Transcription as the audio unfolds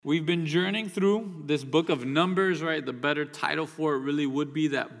We've been journeying through this book of Numbers, right? The better title for it really would be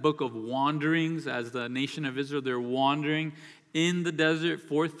that book of wanderings, as the nation of Israel, they're wandering in the desert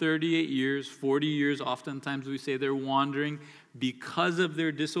for 38 years, 40 years. Oftentimes we say they're wandering because of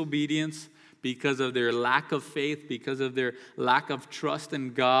their disobedience, because of their lack of faith, because of their lack of trust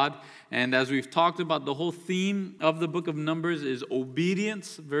in God. And as we've talked about, the whole theme of the book of Numbers is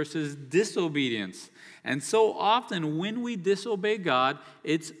obedience versus disobedience. And so often when we disobey God,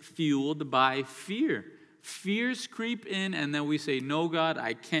 it's fueled by fear. Fears creep in, and then we say, no, God,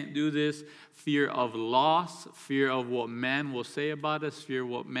 I can't do this. Fear of loss, fear of what man will say about us, fear of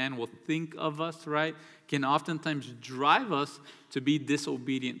what man will think of us, right? Can oftentimes drive us to be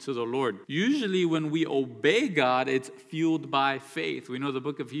disobedient to the Lord. Usually when we obey God, it's fueled by faith. We know the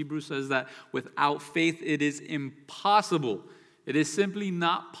book of Hebrews says that without faith, it is impossible. It is simply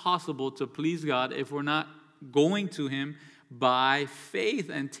not possible to please God if we're not going to Him by faith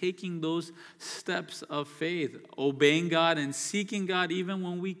and taking those steps of faith, obeying God and seeking God even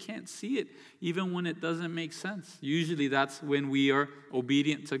when we can't see it, even when it doesn't make sense. Usually that's when we are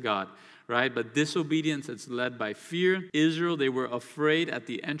obedient to God, right? But disobedience, it's led by fear. Israel, they were afraid at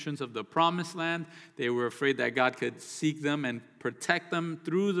the entrance of the promised land. They were afraid that God could seek them and protect them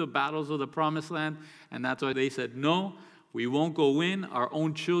through the battles of the promised land. And that's why they said, no, we won't go in. Our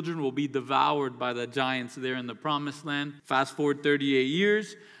own children will be devoured by the giants there in the promised land. Fast forward 38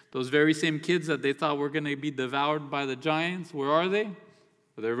 years. Those very same kids that they thought were going to be devoured by the giants, where are they? Well,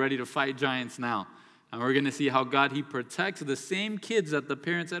 they're ready to fight giants now. And we're going to see how God, He protects the same kids that the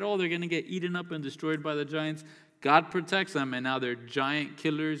parents said, oh, they're going to get eaten up and destroyed by the giants. God protects them, and now they're giant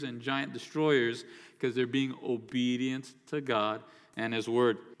killers and giant destroyers because they're being obedient to God and His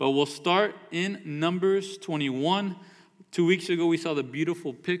word. But we'll start in Numbers 21. 2 weeks ago, we saw the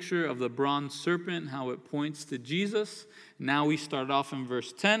beautiful picture of the bronze serpent, how it points to Jesus. Now we start off in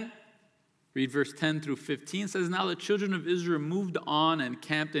verse 10. Read verse 10 through 15. It says, now the children of Israel moved on and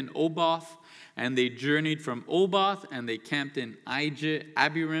camped in Oboth, and they journeyed from Oboth, and they camped in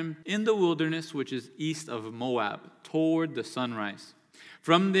Abiram in the wilderness, which is east of Moab, toward the sunrise.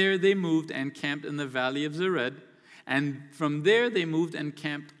 From there they moved and camped in the valley of Zered, and from there they moved and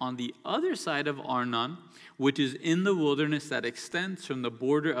camped on the other side of Arnon, which is in the wilderness that extends from the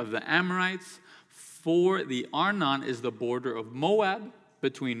border of the Amorites. For the Arnon is the border of Moab,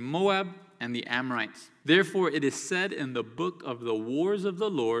 between Moab and the Amorites. Therefore it is said in the book of the wars of the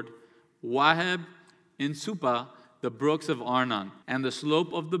Lord, Waheb in Supah, the brooks of Arnon, and the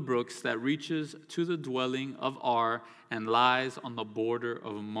slope of the brooks that reaches to the dwelling of Ar and lies on the border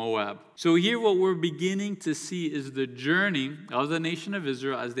of Moab. So here what we're beginning to see is the journey of the nation of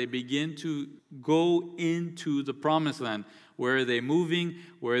Israel as they begin to go into the promised land. Where are they moving?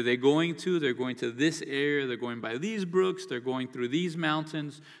 Where are they going to? They're going to this area. They're going by these brooks. They're going through these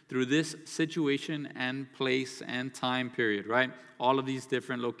mountains, through this situation and place and time period, right? All of these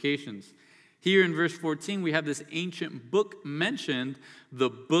different locations. Here in verse 14, we have this ancient book mentioned, the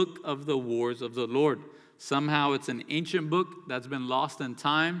book of the wars of the Lord. Somehow it's an ancient book that's been lost in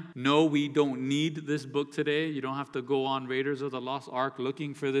time. No, we don't need this book today. You don't have to go on Raiders of the Lost Ark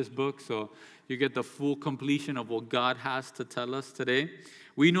looking for this book, so you get the full completion of what God has to tell us today.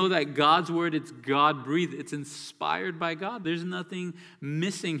 We know that God's word, it's God-breathed. It's inspired by God. There's nothing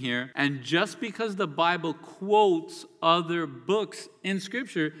missing here. And just because the Bible quotes other books in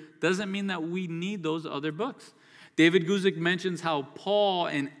Scripture doesn't mean that we need those other books. David Guzik mentions how Paul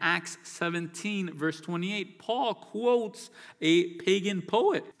in Acts 17, verse 28, Paul quotes a pagan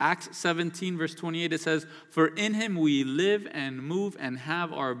poet. Acts 17, verse 28, it says, for in him we live and move and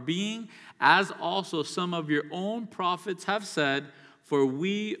have our being, as also some of your own prophets have said, for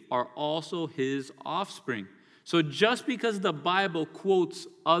we are also his offspring. So just because the Bible quotes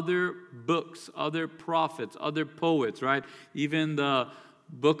other books, other prophets, other poets, right? Even the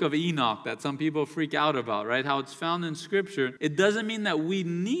book of Enoch that some people freak out about, right? How it's found in Scripture. It doesn't mean that we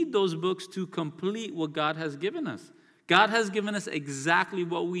need those books to complete what God has given us. God has given us exactly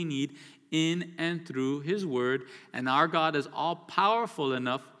what we need in and through His Word. And our God is all-powerful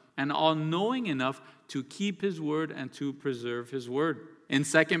enough and all-knowing enough to keep His Word and to preserve His Word. In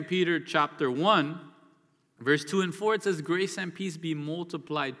 2 Peter chapter 1, verse 2 and 4, it says, grace and peace be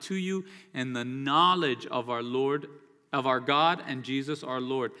multiplied to you in the knowledge of our Lord, of our God and Jesus our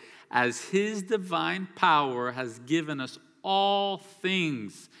Lord, as His divine power has given us all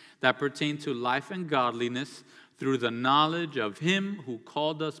things that pertain to life and godliness through the knowledge of Him who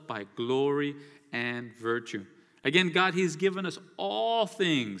called us by glory and virtue. Again, God, He's given us all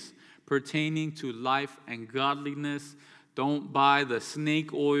things pertaining to life and godliness Don't buy the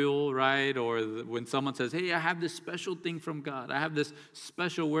snake oil, right? Or when someone says, hey, I have this special thing from God. I have this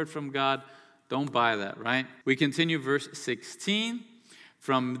special word from God. Don't buy that, right? We continue verse 16.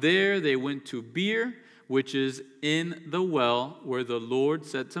 From there they went to Beer, which is in the well, where the Lord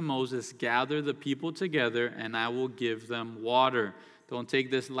said to Moses, gather the people together, and I will give them water. Don't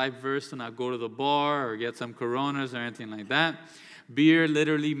take this life verse and not go to the bar or get some Coronas or anything like that. Beer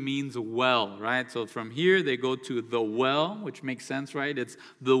literally means well, right? So from here, they go to the well, which makes sense, right? It's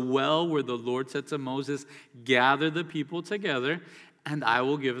the well where the Lord said to Moses, gather the people together, and I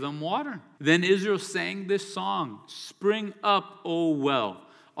will give them water. Then Israel sang this song, spring up, O well.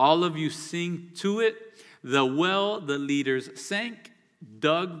 All of you sing to it. The well the leaders sank,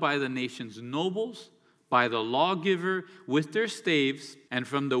 dug by the nation's nobles, by the lawgiver with their staves. And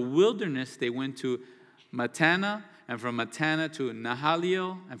from the wilderness they went to Mattanah, and from Mattanah to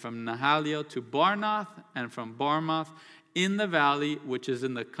Nahaliel, and from Nahaliel to Barnath, and from Barnath in the valley, which is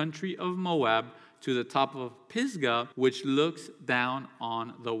in the country of Moab, to the top of Pisgah, which looks down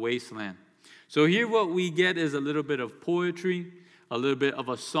on the wasteland. So here what we get is a little bit of poetry, a little bit of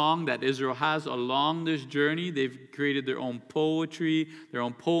a song that Israel has along this journey. They've created their own poetry, their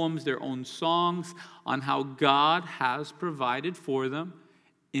own poems, their own songs on how God has provided for them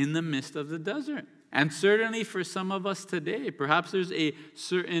in the midst of the desert. And certainly for some of us today, perhaps there's a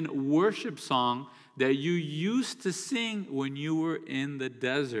certain worship song that you used to sing when you were in the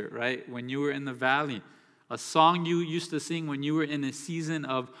desert, right? When you were in the valley. A song you used to sing when you were in a season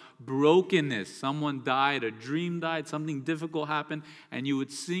of brokenness. Someone died, a dream died, something difficult happened, and you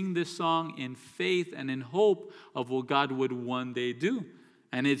would sing this song in faith and in hope of what God would one day do.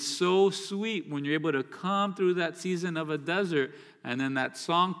 And it's so sweet when you're able to come through that season of a desert, and then that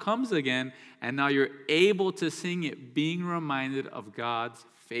song comes again, and now you're able to sing it, being reminded of God's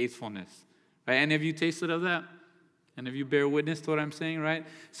faithfulness. Right? Any of you tasted of that? And if you bear witness to what I'm saying, right?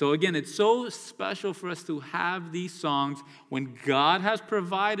 So again, it's so special for us to have these songs when God has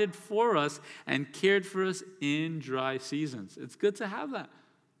provided for us and cared for us in dry seasons. It's good to have that.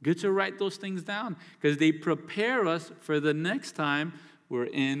 Good to write those things down because they prepare us for the next time we're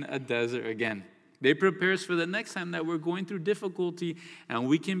in a desert again. They prepare us for the next time that we're going through difficulty and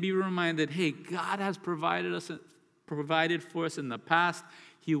we can be reminded, hey, God has provided for us in the past.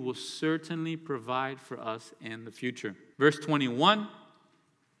 He will certainly provide for us in the future. Verse 21,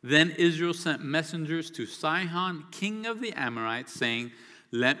 then Israel sent messengers to Sihon, king of the Amorites, saying,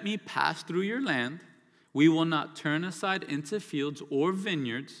 let me pass through your land. We will not turn aside into fields or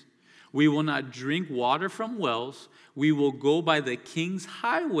vineyards. We will not drink water from wells. We will go by the king's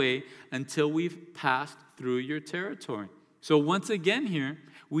highway until we've passed through your territory. So once again here,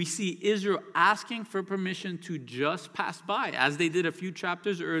 we see Israel asking for permission to just pass by, as they did a few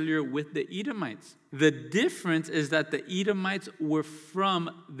chapters earlier with the Edomites. The difference is that the Edomites were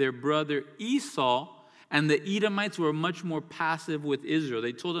from their brother Esau, and the Edomites were much more passive with Israel.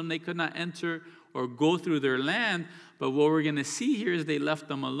 They told them they could not enter or go through their land, but what we're going to see here is they left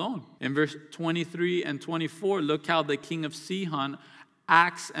them alone. In verse 23 and 24, look how the king of Sihon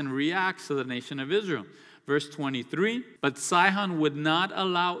acts and reacts to the nation of Israel. Verse 23, but Sihon would not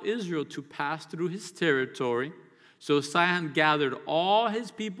allow Israel to pass through his territory. So Sihon gathered all his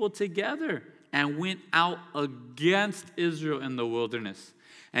people together and went out against Israel in the wilderness.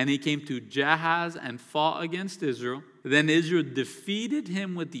 And he came to Jahaz and fought against Israel. Then Israel defeated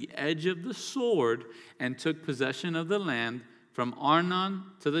him with the edge of the sword and took possession of the land from Arnon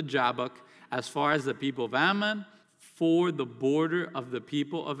to the Jabbok, as far as the people of Ammon, for the border of the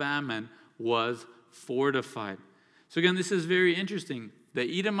people of Ammon was fortified. So again, this is very interesting.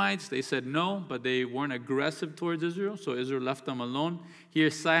 The Edomites, they said no, but they weren't aggressive towards Israel, so Israel left them alone. Here,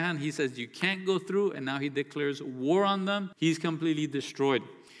 Sihon, he says you can't go through, and now he declares war on them. He's completely destroyed.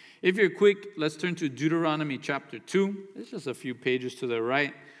 If you're quick, let's turn to Deuteronomy chapter 2. It's just a few pages to the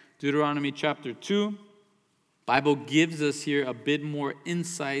right. Deuteronomy chapter 2. Bible gives us here a bit more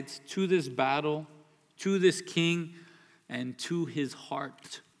insights to this battle, to this king, and to his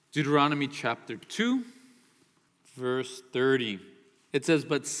heart. Deuteronomy chapter 2, verse 30. It says,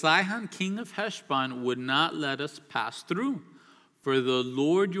 but Sihon, king of Heshbon, would not let us pass through, for the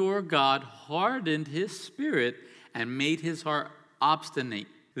Lord your God hardened his spirit and made his heart obstinate,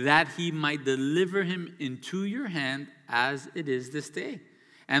 that he might deliver him into your hand as it is this day.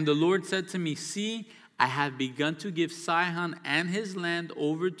 And the Lord said to me, see, I have begun to give Sihon and his land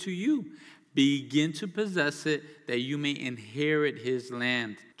over to you. Begin to possess it, that you may inherit his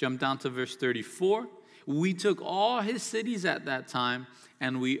land. Jump down to verse 34. We took all his cities at that time,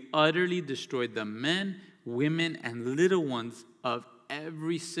 and we utterly destroyed the men, women, and little ones of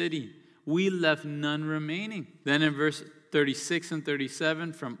every city. We left none remaining. Then in verse 36 and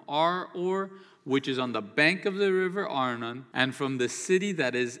 37, from Ar-or, which is on the bank of the river Arnon, and from the city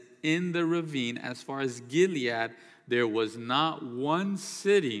that is in the ravine, as far as Gilead, there was not one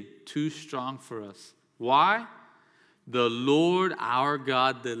city too strong for us. Why? The Lord our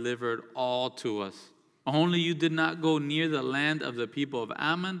God delivered all to us. Only you did not go near the land of the people of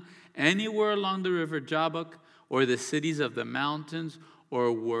Ammon, anywhere along the river Jabbok, or the cities of the mountains,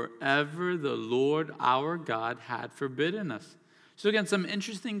 or wherever the Lord our God had forbidden us. So again, some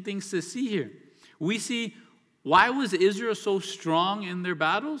interesting things to see here. We see, why was Israel so strong in their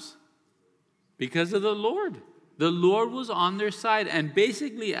battles? Because of the Lord. The Lord was on their side. And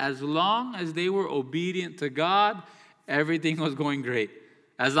basically, as long as they were obedient to God, everything was going great.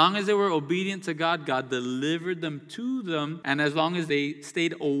 As long as they were obedient to God, God delivered them to them. And as long as they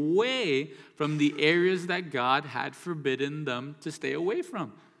stayed away from the areas that God had forbidden them to stay away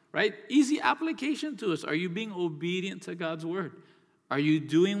from. Right? Easy application to us. Are you being obedient to God's word? Are you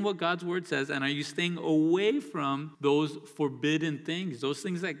doing what God's word says? And are you staying away from those forbidden things? Those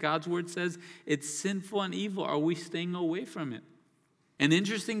things that God's word says it's sinful and evil. Are we staying away from it? An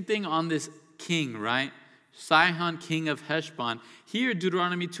interesting thing on this king, right? Sihon, king of Heshbon. Here,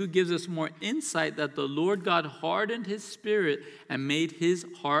 Deuteronomy 2 gives us more insight that the Lord God hardened his spirit and made his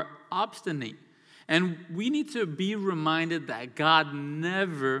heart obstinate. And we need to be reminded that God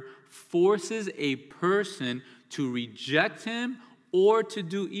never forces a person to reject him or to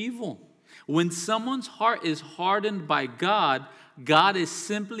do evil. When someone's heart is hardened by God, God is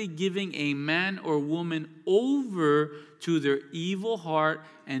simply giving a man or woman over to their evil heart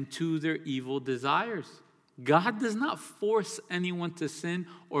and to their evil desires. God does not force anyone to sin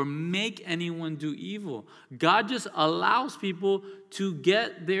or make anyone do evil. God just allows people to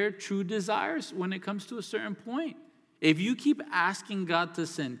get their true desires when it comes to a certain point. If you keep asking God to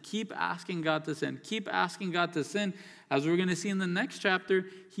sin, keep asking God to sin, keep asking God to sin, as we're going to see in the next chapter,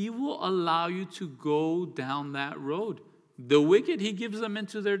 he will allow you to go down that road. The wicked, he gives them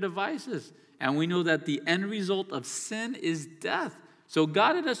into their devices. And we know that the end result of sin is death. So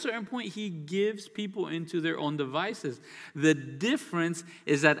God, at a certain point, he gives people into their own devices. The difference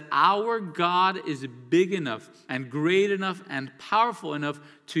is that our God is big enough and great enough and powerful enough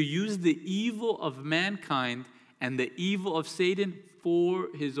to use the evil of mankind and the evil of Satan for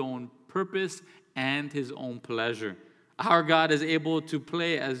his own purpose and his own pleasure. Our God is able to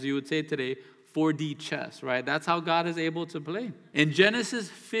play, as you would say today, 4D chess, right? That's how God is able to play. In Genesis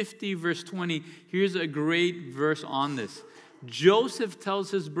 50, verse 20, here's a great verse on this. Joseph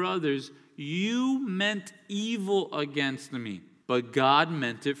tells his brothers, "You meant evil against me, but God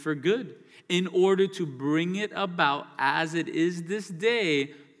meant it for good, in order to bring it about as it is this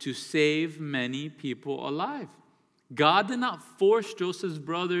day, to save many people alive." God did not force Joseph's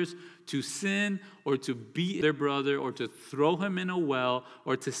brothers to sin or to beat their brother or to throw him in a well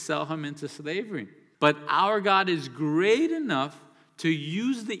or to sell him into slavery. But our God is great enough to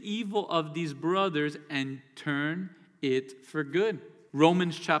use the evil of these brothers and turn it for good.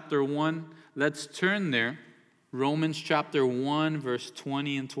 Romans chapter 1, let's turn there. Romans chapter 1, verse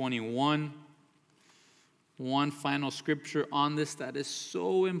 20 and 21. One final scripture on this that is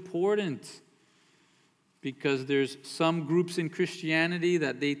so important, because there's some groups in Christianity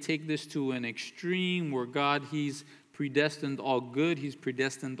that they take this to an extreme where God, he's predestined all good, he's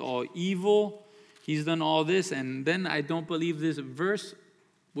predestined all evil, he's done all this, and then I don't believe this verse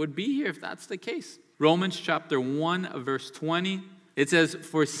would be here if that's the case. Romans chapter 1, verse 20, it says,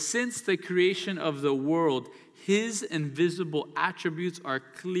 "For since the creation of the world, his invisible attributes are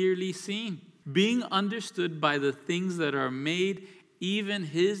clearly seen, being understood by the things that are made, even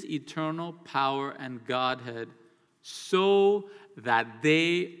his eternal power and Godhead, so that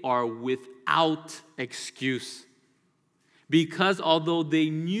they are without excuse. Because although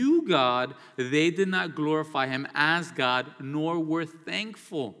they knew God, they did not glorify him as God, nor were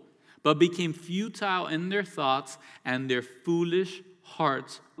thankful, but became futile in their thoughts, and their foolish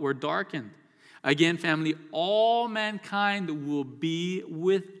hearts were darkened." Again, family, all mankind will be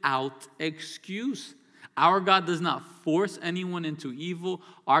without excuse. Our God does not force anyone into evil.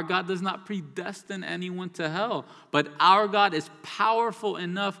 Our God does not predestine anyone to hell. But our God is powerful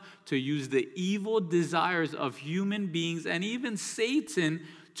enough to use the evil desires of human beings and even Satan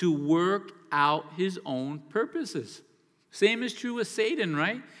to work out his own purposes. Same is true with Satan,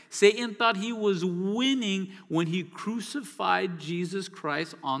 right? Satan thought he was winning when he crucified Jesus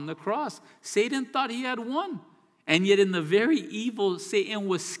Christ on the cross. Satan thought he had won. And yet in the very evil Satan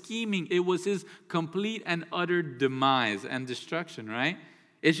was scheming, it was his complete and utter demise and destruction, right?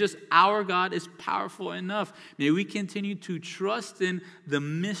 It's just our God is powerful enough. May we continue to trust in the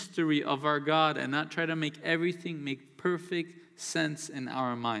mystery of our God and not try to make everything make perfect sense in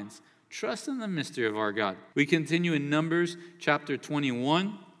our minds. Trust in the mystery of our God. We continue in Numbers chapter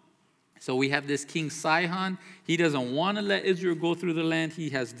 21. So we have this King Sihon. He doesn't want to let Israel go through the land. He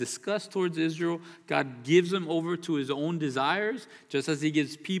has disgust towards Israel. God gives him over to his own desires, just as he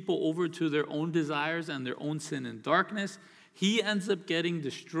gives people over to their own desires and their own sin and darkness. He ends up getting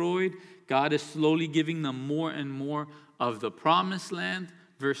destroyed. God is slowly giving them more and more of the promised land.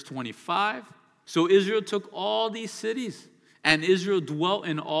 Verse 25. So Israel took all these cities, and Israel dwelt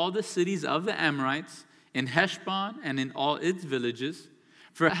in all the cities of the Amorites, in Heshbon and in all its villages.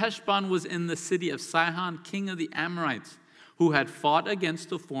 For Heshbon was in the city of Sihon, king of the Amorites, who had fought against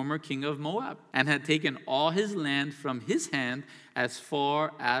the former king of Moab, and had taken all his land from his hand as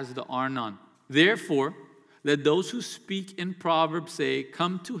far as the Arnon. Therefore, let those who speak in Proverbs say,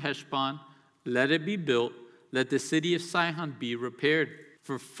 come to Heshbon, let it be built, let the city of Sihon be repaired.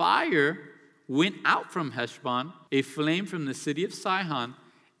 For fire went out from Heshbon, a flame from the city of Sihon.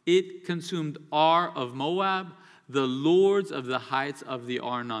 It consumed Ar of Moab, the lords of the heights of the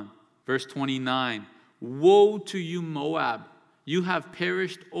Arnon. Verse 29, woe to you, Moab! You have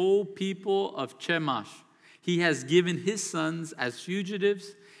perished, O people of Chemosh. He has given his sons as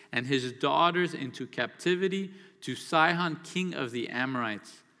fugitives and his daughters into captivity to Sihon, king of the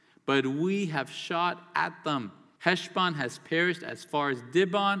Amorites. But we have shot at them. Heshbon has perished as far as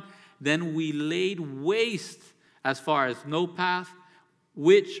Dibon. Then we laid waste as far as Nopath,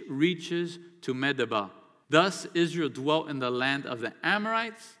 which reaches to Medeba. Thus Israel dwelt in the land of the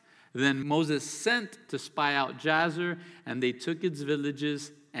Amorites. Then Moses sent to spy out Jazer, and they took its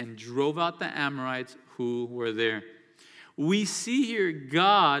villages and drove out the Amorites who were there. We see here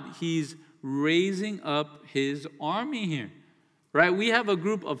God, he's raising up his army here, right? We have a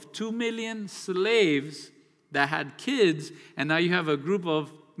group of 2 million slaves that had kids, and now you have a group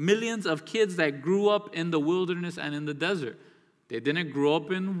of millions of kids that grew up in the wilderness and in the desert. They didn't grow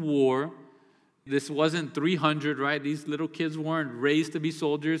up in war. This wasn't 300, right? These little kids weren't raised to be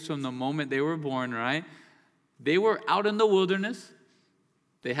soldiers from the moment they were born, right? They were out in the wilderness.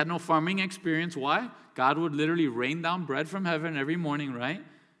 They had no farming experience. Why? God would literally rain down bread from heaven every morning, right?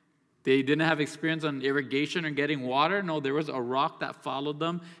 They didn't have experience on irrigation or getting water. No, there was a rock that followed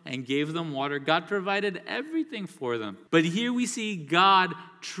them and gave them water. God provided everything for them. But here we see God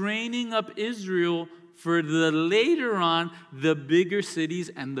training up Israel for the later on, the bigger cities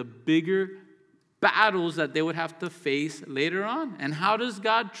and the bigger battles that they would have to face later on. And how does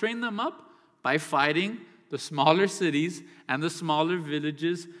God train them up? By fighting the smaller cities and the smaller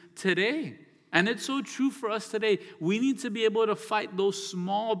villages today. And it's so true for us today. We need to be able to fight those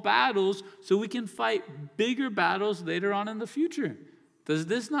small battles so we can fight bigger battles later on in the future. Does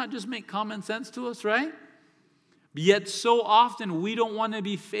this not just make common sense to us, right? Yet so often we don't want to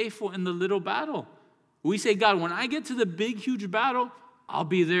be faithful in the little battle. We say, God, when I get to the big, huge battle, I'll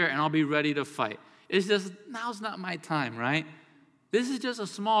be there and I'll be ready to fight. It's just, now's not my time, right? This is just a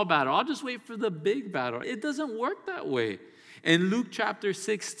small battle. I'll just wait for the big battle. It doesn't work that way. In Luke chapter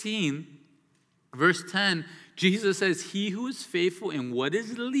 16, verse 10, Jesus says, he who is faithful in what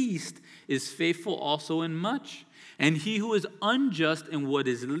is least is faithful also in much. And he who is unjust in what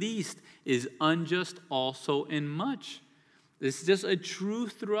is least is unjust also in much. This is just a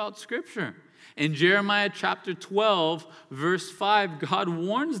truth throughout Scripture. In Jeremiah chapter 12, verse 5, God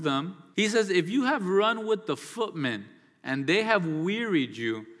warns them. He says, if you have run with the footmen and they have wearied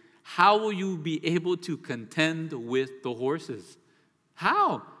you, how will you be able to contend with the horses?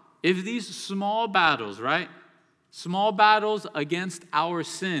 How? If these small battles, right? Small battles against our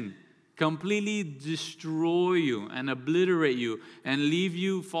sin completely destroy you and obliterate you and leave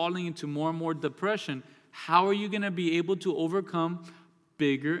you falling into more and more depression, how are you going to be able to overcome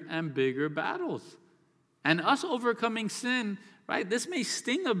bigger and bigger battles? And us overcoming sin, right? This may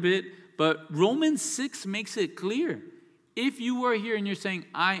sting a bit, but Romans 6 makes it clear. If you are here and you're saying,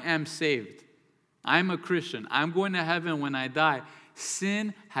 I am saved, I'm a Christian, I'm going to heaven when I die,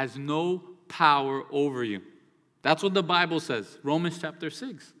 sin has no power over you. That's what the Bible says, Romans chapter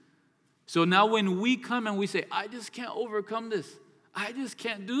 6. So now when we come and we say, I just can't overcome this, I just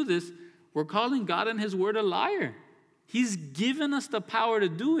can't do this, we're calling God and His Word a liar. He's given us the power to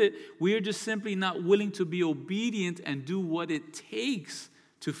do it. We are just simply not willing to be obedient and do what it takes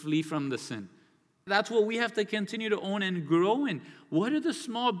to flee from the sin. That's what we have to continue to own and grow in. What are the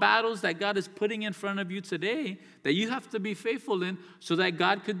small battles that God is putting in front of you today that you have to be faithful in so that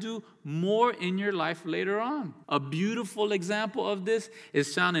God could do more in your life later on? A beautiful example of this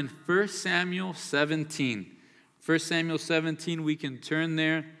is found in 1 Samuel 17. 1 Samuel 17, we can turn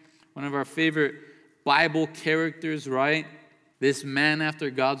there. One of our favorite Bible characters, right? This man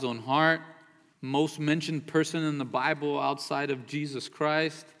after God's own heart. Most mentioned person in the Bible outside of Jesus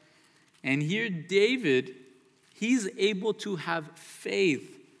Christ. And here David, he's able to have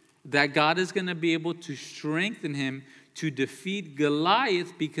faith that God is going to be able to strengthen him to defeat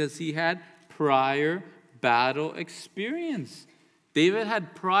Goliath because he had prior battle experience. David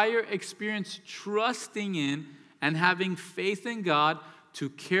had prior experience trusting in and having faith in God to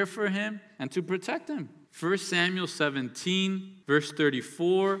care for him and to protect him. 1 Samuel 17, verse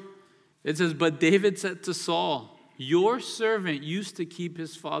 34, it says, "But David said to Saul, 'Your servant used to keep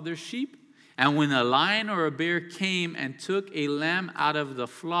his father's sheep. And when a lion or a bear came and took a lamb out of the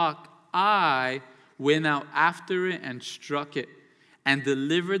flock, I went out after it and struck it and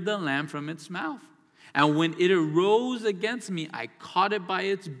delivered the lamb from its mouth. And when it arose against me, I caught it by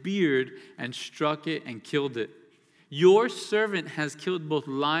its beard and struck it and killed it. Your servant has killed both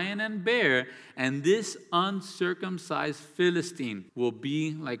lion and bear, and this uncircumcised Philistine will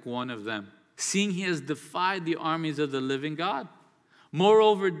be like one of them, seeing he has defied the armies of the living God.'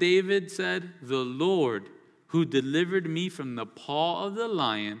 Moreover, David said, 'The Lord, who delivered me from the paw of the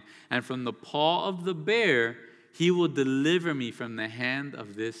lion and from the paw of the bear, he will deliver me from the hand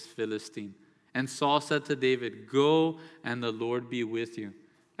of this Philistine.' And Saul said to David, 'Go, and the Lord be with you.'"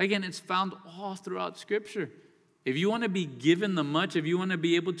 Again, it's found all throughout Scripture. If you want to be given the much, if you want to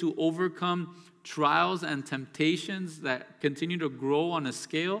be able to overcome trials and temptations that continue to grow on a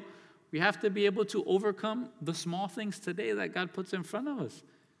scale, we have to be able to overcome the small things today that God puts in front of us.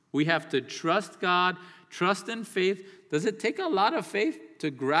 We have to trust God, trust in faith. Does it take a lot of faith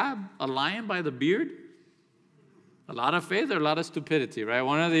to grab a lion by the beard? A lot of faith or a lot of stupidity, right?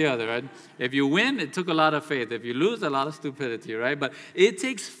 One or the other, right? If you win, it took a lot of faith. If you lose, a lot of stupidity, right? But it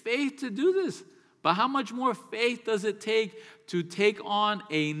takes faith to do this. But how much more faith does it take to take on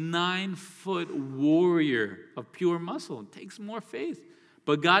a 9-foot warrior of pure muscle? It takes more faith.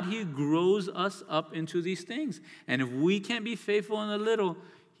 But God, he grows us up into these things. And if we can't be faithful in a little,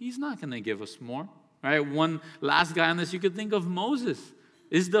 he's not going to give us more. Right? One last guy on this, you could think of Moses.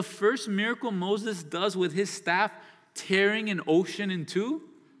 Is the first miracle Moses does with his staff tearing an ocean in two?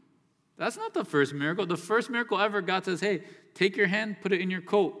 That's not the first miracle. The first miracle ever, God says, "Hey, take your hand, put it in your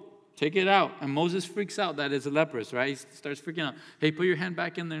coat. Take it out." And Moses freaks out that it's leprous, right? He starts freaking out. "Hey, put your hand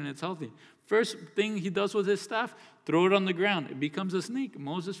back in there and it's healthy." First thing he does with his staff, throw it on the ground. It becomes a snake.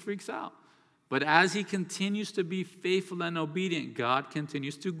 Moses freaks out. But as he continues to be faithful and obedient, God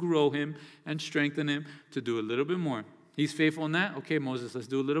continues to grow him and strengthen him to do a little bit more. He's faithful in that. Okay, Moses, let's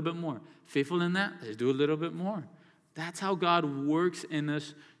do a little bit more. Faithful in that. Let's do a little bit more. That's how God works in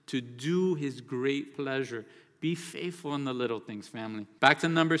us to do his great pleasure. Be faithful in the little things, family. Back to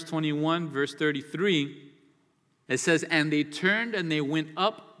Numbers 21, verse 33. It says, "And they turned and they went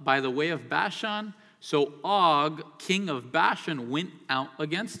up by the way of Bashan. So Og, king of Bashan, went out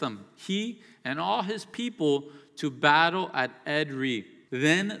against them, he and all his people, to battle at Edrei.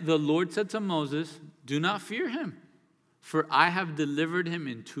 Then the Lord said to Moses, 'Do not fear him, for I have delivered him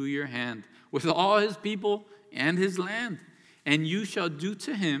into your hand, with all his people and his land. And you shall do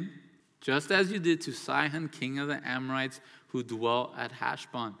to him just as you did to Sihon, king of the Amorites, who dwelt at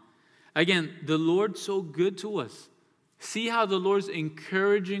Heshbon.'" Again, the Lord's so good to us. See how the Lord's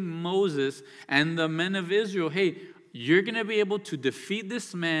encouraging Moses and the men of Israel. Hey, you're going to be able to defeat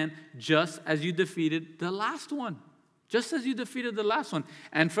this man just as you defeated the last one. Just as you defeated the last one.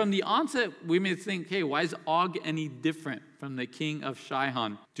 And from the onset, we may think, hey, why is Og any different from the king of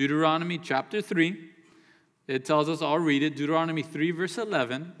Sihon? Deuteronomy chapter 3. It tells us, I'll read it. Deuteronomy 3, verse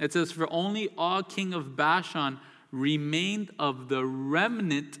 11. It says, "For only Og, king of Bashan, remained of the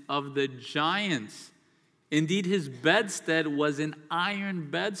remnant of the giants. Indeed, his bedstead was an iron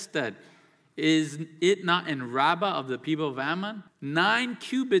bedstead. Is it not in Rabbah of the people of Ammon? 9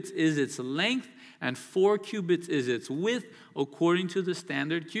 cubits is its length, and 4 cubits is its width, according to the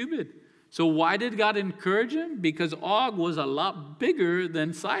standard cubit." So why did God encourage him? Because Og was a lot bigger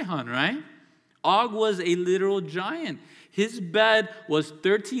than Sihon, right? Og was a literal giant. His bed was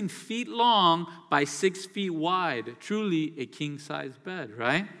 13 feet long by 6 feet wide. Truly a king-sized bed,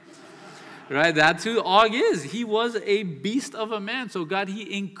 right? Right, that's who Og is. He was a beast of a man. So God,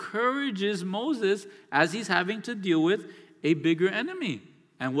 he encourages Moses as he's having to deal with a bigger enemy.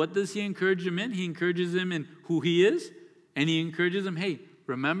 And what does he encourage him in? He encourages him in who he is. And he encourages him, hey,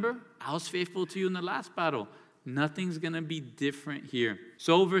 remember, I was faithful to you in the last battle. Nothing's going to be different here.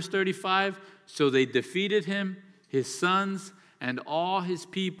 So verse 35, "So they defeated him, his sons, and all his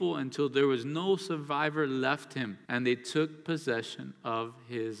people until there was no survivor left him. And they took possession of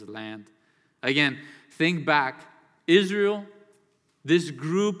his land." Again, think back Israel, this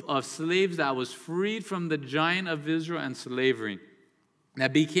group of slaves that was freed from the giant of Israel and slavery,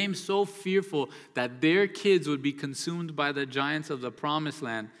 that became so fearful that their kids would be consumed by the giants of the promised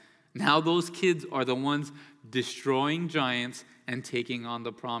land. Now those kids are the ones destroying giants and taking on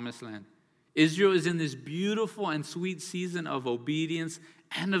the promised land. Israel is in this beautiful and sweet season of obedience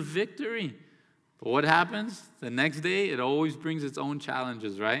and of victory. But what happens? The next day, it always brings its own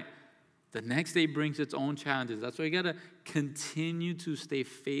challenges, right? The next day brings its own challenges. That's why you got to continue to stay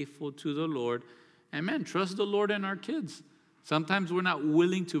faithful to the Lord. And man, trust the Lord in our kids. Sometimes we're not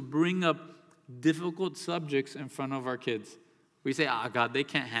willing to bring up difficult subjects in front of our kids. We say, God, they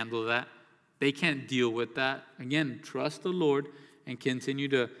can't handle that. They can't deal with that. Again, trust the Lord and continue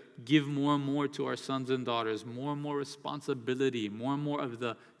to give more and more to our sons and daughters, more and more responsibility, more and more of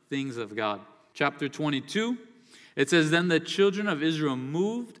the things of God. Chapter 22, it says, Then the children of Israel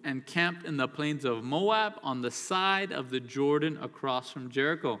moved and camped in the plains of Moab on the side of the Jordan across from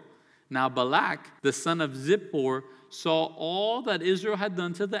Jericho. Now Balak, the son of Zippor, saw all that Israel had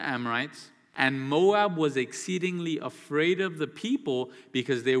done to the Amorites, and Moab was exceedingly afraid of the people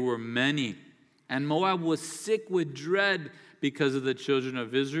because they were many. And Moab was sick with dread because of the children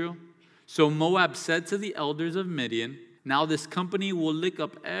of Israel. So Moab said to the elders of Midian, Now this company will lick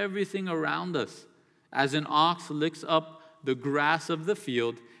up everything around us, as an ox licks up the grass of the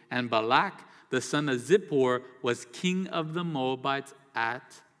field. And Balak, the son of Zippor, was king of the Moabites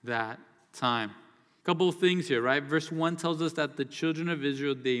at that time. Couple of things here, right? Verse 1 tells us that the children of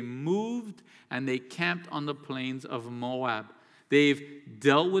Israel, they moved and they camped on the plains of Moab. They've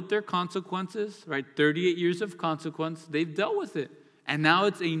dealt with their consequences, right? 38 years of consequence. They've dealt with it. And now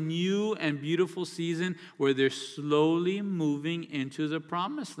it's a new and beautiful season where they're slowly moving into the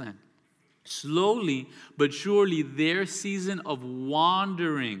promised land. Slowly but surely their season of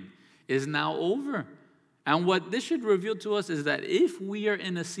wandering is now over. And what this should reveal to us is that if we are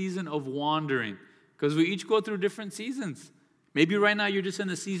in a season of wandering, because we each go through different seasons. Maybe right now you're just in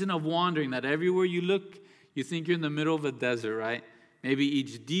a season of wandering, that everywhere you look, you think you're in the middle of a desert, right? Maybe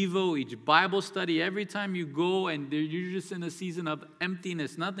each Devo, each Bible study, every time you go and you're just in a season of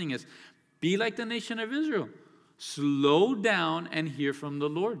emptiness, nothingness. Be like the nation of Israel. Slow down and hear from the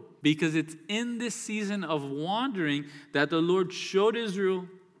Lord. Because it's in this season of wandering that the Lord showed Israel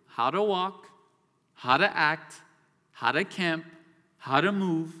how to walk, how to act, how to camp, how to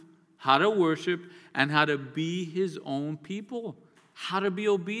move, how to worship, and how to be his own people, how to be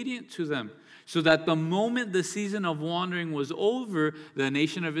obedient to them. So that the moment the season of wandering was over, the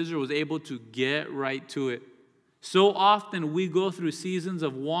nation of Israel was able to get right to it. So often we go through seasons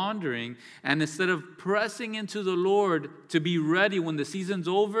of wandering, and instead of pressing into the Lord to be ready when the season's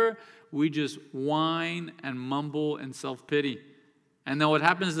over, we just whine and mumble in self-pity. And then what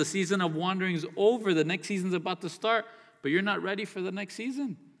happens, the season of wandering is over, the next season's about to start, but you're not ready for the next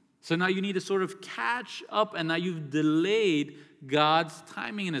season. So now you need to sort of catch up, and now you've delayed God's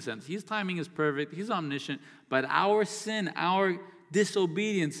timing in a sense. His timing is perfect. He's omniscient. But our sin, our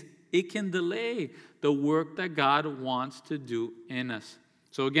disobedience, it can delay the work that God wants to do in us.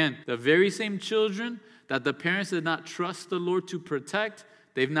 So again, the very same children that the parents did not trust the Lord to protect,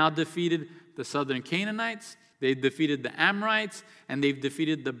 they've now defeated the southern Canaanites, they've defeated the Amorites, and they've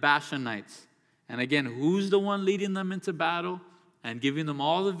defeated the Bashanites. And again, who's the one leading them into battle and giving them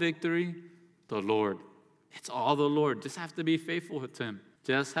all the victory? The Lord. It's all the Lord. Just have to be faithful to him.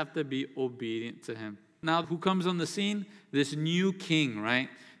 Just have to be obedient to him. Now, who comes on the scene? This new king, right?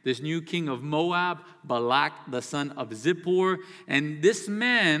 This new king of Moab, Balak, the son of Zippor. And this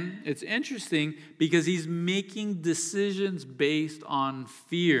man, it's interesting because he's making decisions based on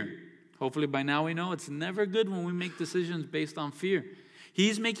fear. Hopefully by now we know it's never good when we make decisions based on fear.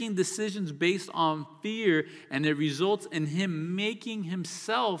 He's making decisions based on fear, and it results in him making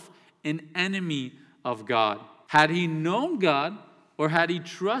himself an enemy of God. Had he known God, or had he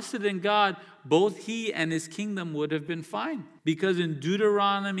trusted in God, both he and his kingdom would have been fine. Because in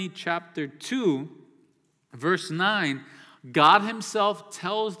Deuteronomy chapter 2, verse 9, God himself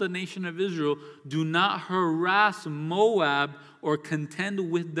tells the nation of Israel, do not harass Moab or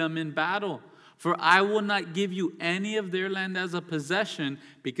contend with them in battle. For I will not give you any of their land as a possession,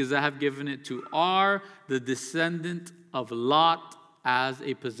 because I have given it to Ar, the descendant of Lot, as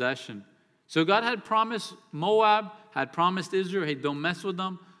a possession. So God had promised Moab, had promised Israel, hey, don't mess with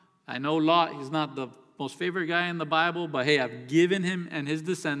them. I know Lot, he's not the most favorite guy in the Bible, but hey, I've given him and his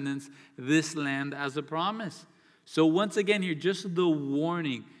descendants this land as a promise. So once again here, just the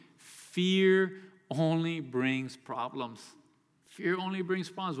warning, fear only brings problems. Fear only brings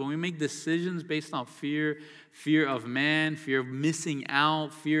problems. When we make decisions based on fear, fear of man, fear of missing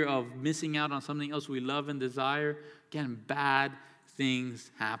out, fear of missing out on something else we love and desire, again, bad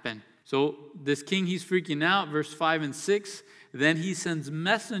things happen. So this king, he's freaking out. Verse 5 and 6, then he sends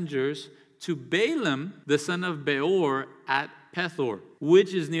messengers to Balaam, the son of Beor, at Pethor,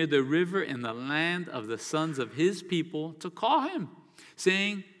 which is near the river in the land of the sons of his people, to call him,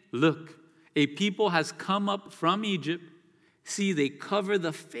 saying, look, a people has come up from Egypt. See, they cover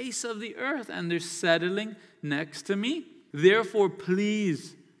the face of the earth, and they're settling next to me. Therefore,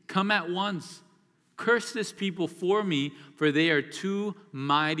 please come at once. Curse this people for me, for they are too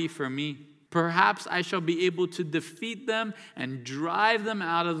mighty for me. Perhaps I shall be able to defeat them and drive them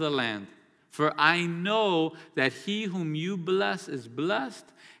out of the land. For I know that he whom you bless is blessed,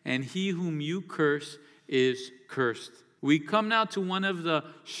 and he whom you curse is cursed. We come now to one of the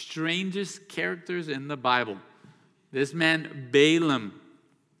strangest characters in the Bible. This man, Balaam.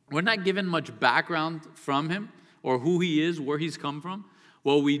 We're not given much background from him or who he is, where he's come from.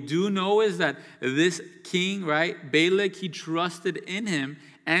 What we do know is that this king, right, Balak, he trusted in him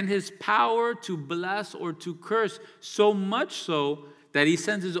and his power to bless or to curse, so much so that he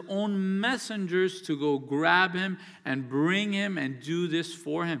sends his own messengers to go grab him and bring him and do this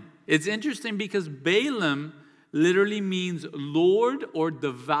for him. It's interesting because Balaam literally means Lord or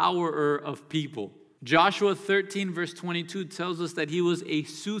devourer of people. Joshua 13 verse 22 tells us that he was a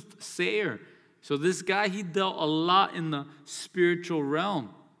soothsayer. So this guy, he dealt a lot in the spiritual realm.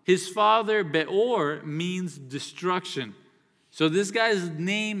 His father, Beor, means destruction. So this guy's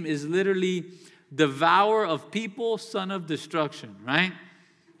name is literally devourer of people, son of destruction, right?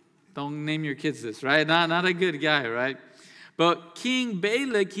 Don't name your kids this, right? Not a good guy, right? But King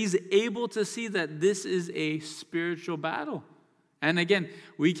Balak, he's able to see that this is a spiritual battle. And again,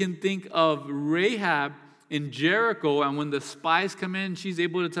 we can think of Rahab in Jericho, and when the spies come in, she's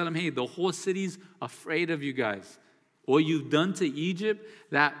able to tell them, hey, the whole city's afraid of you guys. What you've done to Egypt,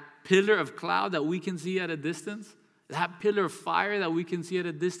 that pillar of cloud that we can see at a distance, that pillar of fire that we can see at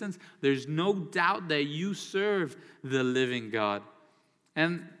a distance, there's no doubt that you serve the living God.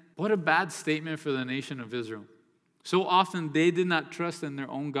 And what a bad statement for the nation of Israel. So often they did not trust in their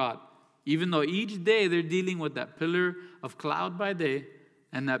own God, even though each day they're dealing with that pillar of cloud by day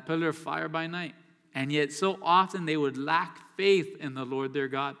and that pillar of fire by night. And yet so often they would lack faith in the Lord their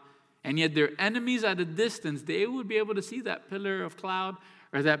God. And yet their enemies at a distance, they would be able to see that pillar of cloud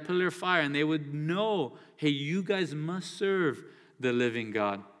or that pillar of fire, and they would know, hey, you guys must serve the living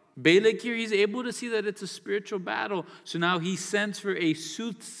God. Balak here, he's able to see that it's a spiritual battle. So now he sends for a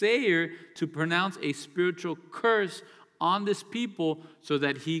soothsayer to pronounce a spiritual curse on this people so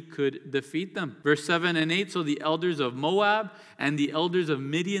that he could defeat them. Verse 7 and 8, so the elders of Moab and the elders of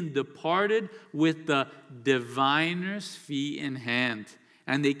Midian departed with the diviner's fee in hand.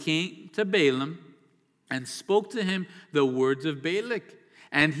 And they came to Balaam and spoke to him the words of Balak.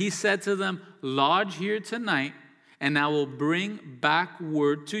 And he said to them, lodge here tonight, and I will bring back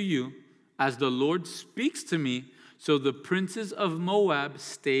word to you as the Lord speaks to me. So the princes of Moab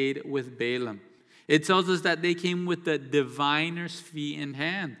stayed with Balaam. It tells us that they came with the diviner's fee in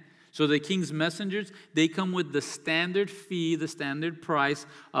hand. So the king's messengers, they come with the standard fee, the standard price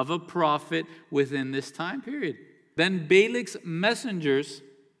of a prophet within this time period. Then Balak's messengers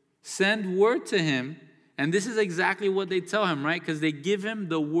send word to him, and this is exactly what they tell him, right? Because they give him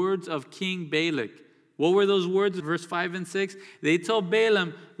the words of King Balak. What were those words? Verse 5 and 6. They told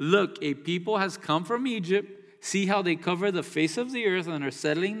Balaam, look, a people has come from Egypt. See how they cover the face of the earth and are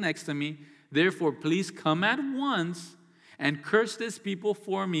settling next to me. Therefore, please come at once and curse this people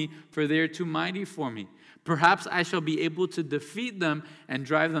for me, for they are too mighty for me. Perhaps I shall be able to defeat them and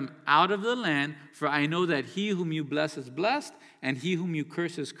drive them out of the land, for I know that he whom you bless is blessed, and he whom you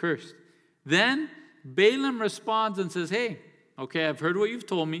curse is cursed. Then Balaam responds and says, hey, okay, I've heard what you've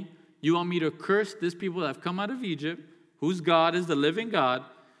told me. You want me to curse this people that have come out of Egypt, whose God is the living God.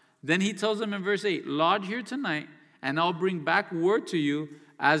 Then he tells them in verse 8, lodge here tonight, and I'll bring back word to you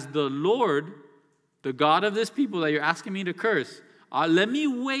as the Lord, the God of this people that you're asking me to curse. Let me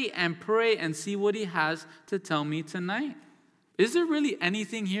wait and pray and see what he has to tell me tonight. Is there really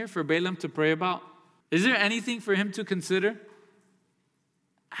anything here for Balaam to pray about? Is there anything for him to consider?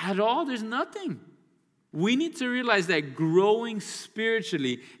 At all, there's nothing. We need to realize that growing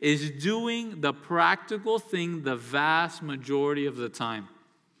spiritually is doing the practical thing the vast majority of the time.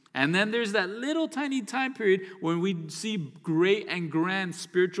 And then there's that little tiny time period when we see great and grand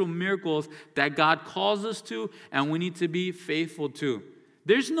spiritual miracles that God calls us to and we need to be faithful to.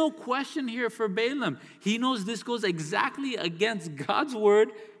 There's no question here for Balaam. He knows this goes exactly against God's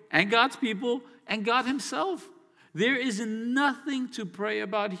word and God's people and God himself. There is nothing to pray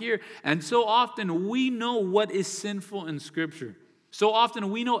about here. And so often we know what is sinful in Scripture. So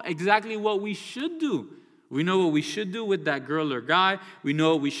often we know exactly what we should do. We know what we should do with that girl or guy. We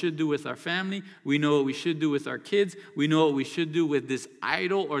know what we should do with our family. We know what we should do with our kids. We know what we should do with this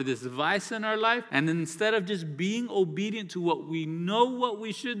idol or this vice in our life. And instead of just being obedient to what we know what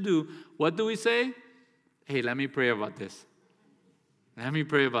we should do, what do we say? Hey, let me pray about this. Let me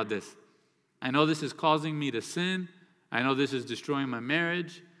pray about this. I know this is causing me to sin. I know this is destroying my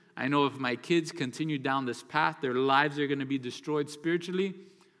marriage. I know if my kids continue down this path, their lives are going to be destroyed spiritually.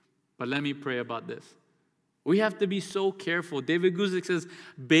 But let me pray about this. We have to be so careful. David Guzik says,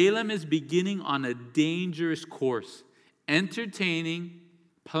 Balaam is beginning on a dangerous course, entertaining,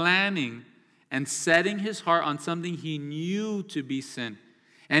 planning, and setting his heart on something he knew to be sin.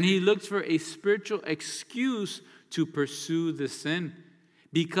 And he looked for a spiritual excuse to pursue the sin.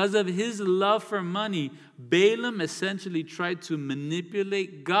 Because of his love for money, Balaam essentially tried to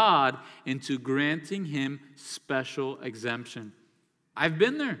manipulate God into granting him special exemption. I've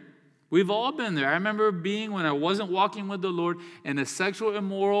been there. We've all been there. I remember being, when I wasn't walking with the Lord, in a sexual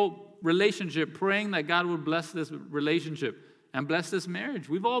immoral relationship, praying that God would bless this relationship and bless this marriage.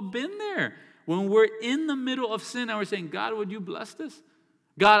 We've all been there. When we're in the middle of sin and we're saying, God, would you bless this?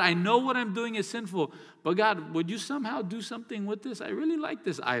 God, I know what I'm doing is sinful, but God, would you somehow do something with this? I really like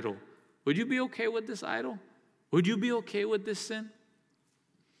this idol. Would you be okay with this idol? Would you be okay with this sin?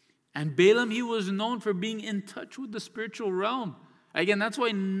 And Balaam, he was known for being in touch with the spiritual realm. Again, that's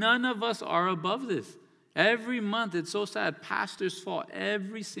why none of us are above this. Every month, it's so sad, pastors fall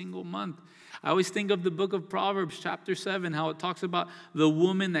every single month. I always think of the book of Proverbs, chapter 7, how it talks about the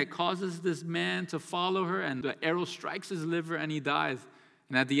woman that causes this man to follow her, and the arrow strikes his liver and he dies.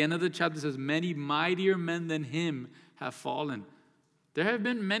 And at the end of the chapter, it says, many mightier men than him have fallen. There have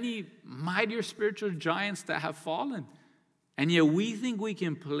been many mightier spiritual giants that have fallen. And yet we think we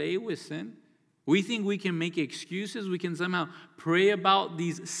can play with sin. We think we can make excuses. We can somehow pray about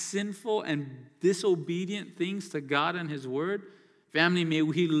these sinful and disobedient things to God and His Word. Family, may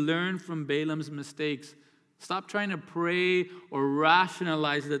we learn from Balaam's mistakes. Stop trying to pray or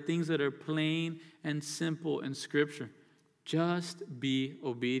rationalize the things that are plain and simple in Scripture. Just be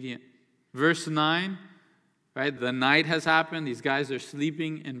obedient. Verse 9, right? The night has happened. These guys are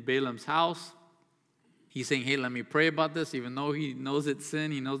sleeping in Balaam's house. He's saying, hey, let me pray about this, even though he knows it's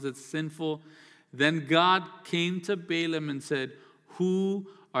sin, he knows it's sinful. Then God came to Balaam and said, who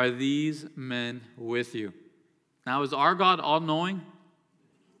are these men with you? Now, is our God all-knowing?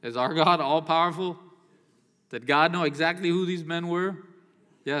 Is our God all-powerful? Did God know exactly who these men were?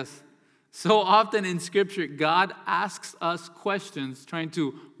 Yes. So often in Scripture, God asks us questions trying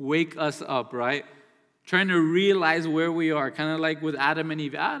to wake us up, right? Trying to realize where we are, kind of like with Adam and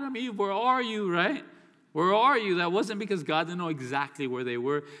Eve. Adam, Eve, where are you, right? Where are you? That wasn't because God didn't know exactly where they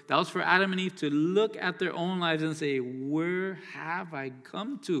were. That was for Adam and Eve to look at their own lives and say, where have I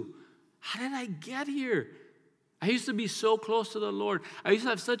come to? How did I get here? I used to be so close to the Lord. I used to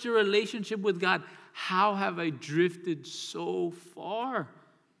have such a relationship with God. How have I drifted so far?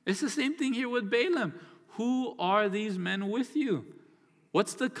 It's the same thing here with Balaam. Who are these men with you?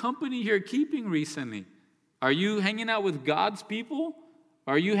 What's the company you're keeping recently? Are you hanging out with God's people?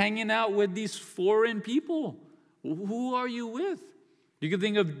 Are you hanging out with these foreign people? Who are you with? You can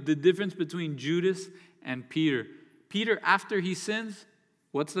think of the difference between Judas and Peter. Peter, after he sins,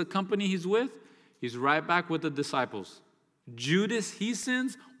 what's the company he's with? He's right back with the disciples. Judas, he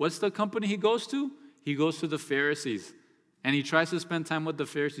sins. What's the company he goes to? He goes to the Pharisees. And he tries to spend time with the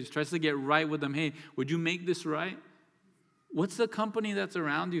Pharisees, tries to get right with them. Hey, would you make this right? What's the company that's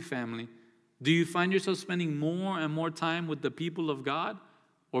around you, family? Do you find yourself spending more and more time with the people of God?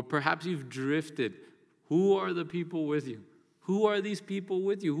 Or perhaps you've drifted. Who are the people with you? Who are these people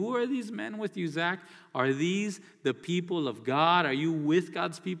with you? Who are these men with you, Zach? Are these the people of God? Are you with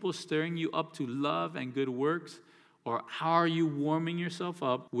God's people, stirring you up to love and good works? Or how are you warming yourself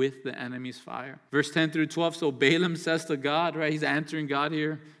up with the enemy's fire? Verse 10 through 12, so Balaam says to God, right? He's answering God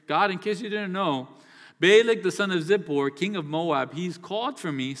here. God, in case you didn't know, Balak, the son of Zippor, king of Moab, he's called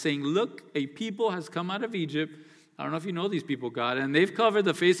for me, saying, look, a people has come out of Egypt. I don't know if you know these people, God, and they've covered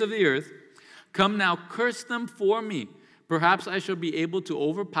the face of the earth. Come now, curse them for me. Perhaps I shall be able to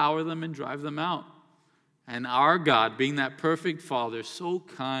overpower them and drive them out. And our God, being that perfect Father, so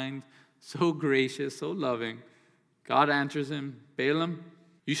kind, so gracious, so loving, God answers him, Balaam,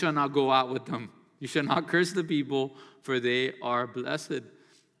 you shall not go out with them. You shall not curse the people, for they are blessed.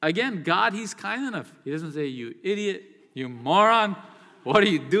 Again, God, he's kind enough. He doesn't say, you idiot, you moron. What are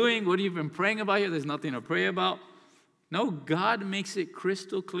you doing? What have you been praying about here? There's nothing to pray about. No, God makes it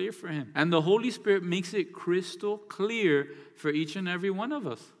crystal clear for him. And the Holy Spirit makes it crystal clear for each and every one of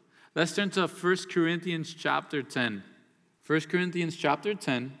us. Let's turn to 1 Corinthians chapter 10. 1 Corinthians chapter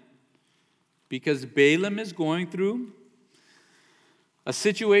 10, because Balaam is going through a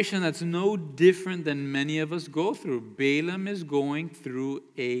situation that's no different than many of us go through. Balaam is going through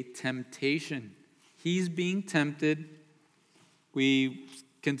a temptation. He's being tempted. We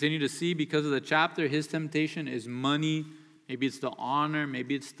continue to see, because of the chapter, his temptation is money. Maybe it's the honor.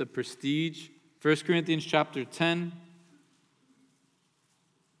 Maybe it's the prestige. 1 Corinthians chapter 10,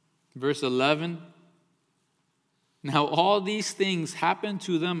 verse 11. Now all these things happened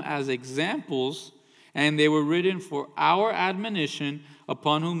to them as examples, and they were written for our admonition,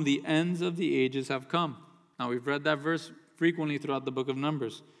 upon whom the ends of the ages have come. Now we've read that verse frequently throughout the book of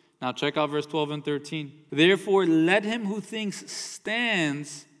Numbers. Now check out verse 12 and 13. Therefore let him who thinks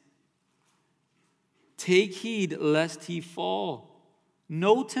stands take heed lest he fall.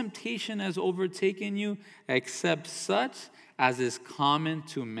 No temptation has overtaken you except such as is common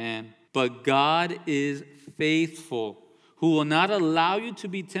to man. But God is faithful, who will not allow you to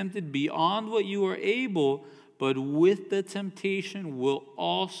be tempted beyond what you are able, but with the temptation will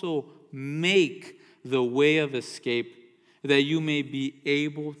also make the way of escape, that you may be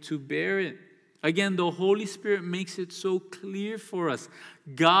able to bear it. Again, the Holy Spirit makes it so clear for us.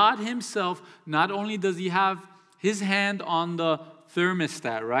 God himself, not only does he have his hand on the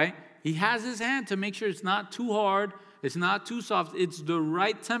thermostat, right? He has his hand to make sure it's not too hard, it's not too soft. It's the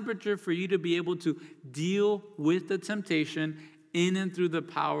right temperature for you to be able to deal with the temptation in and through the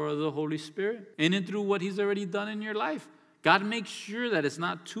power of the Holy Spirit, in and through what he's already done in your life. God makes sure that it's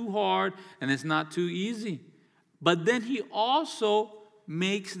not too hard and it's not too easy. But then he also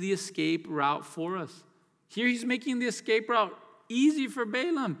makes the escape route for us. Here he's making the escape route easy for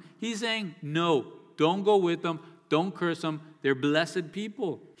Balaam. He's saying, no, don't go with them. Don't curse them. They're blessed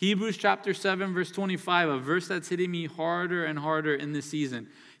people. Hebrews chapter 7, verse 25, a verse that's hitting me harder and harder in this season.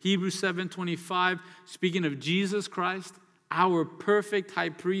 Hebrews 7:25, speaking of Jesus Christ, our perfect high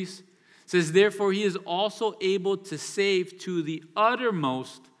priest, says, therefore he is also able to save to the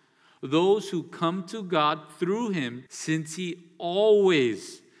uttermost those who come to God through him, since he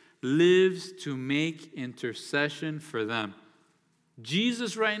always lives to make intercession for them.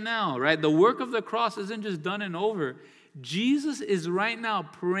 Jesus right now, right? The work of the cross isn't just done and over. Jesus is right now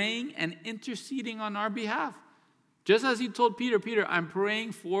praying and interceding on our behalf. Just as he told Peter, Peter, I'm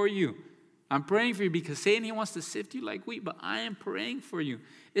praying for you. I'm praying for you because Satan, he wants to sift you like wheat, but I am praying for you.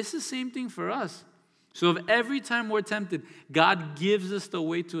 It's the same thing for us. So if every time we're tempted, God gives us the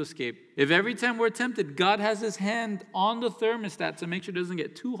way to escape. If every time we're tempted, God has his hand on the thermostat to make sure it doesn't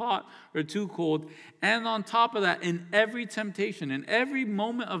get too hot or too cold. And on top of that, in every temptation, in every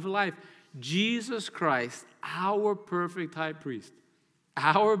moment of life, Jesus Christ, our perfect high priest,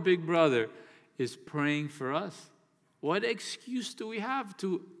 our big brother, is praying for us. What excuse do we have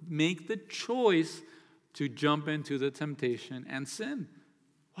to make the choice to jump into the temptation and sin?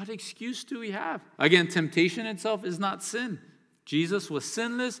 What excuse do we have? Again, temptation itself is not sin. Jesus was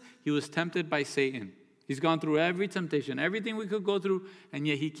sinless. He was tempted by Satan. He's gone through every temptation, everything we could go through, and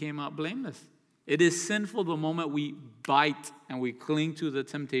yet he came out blameless. It is sinful the moment we bite and we cling to the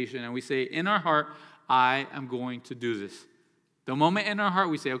temptation and we say in our heart, I am going to do this. The moment in our heart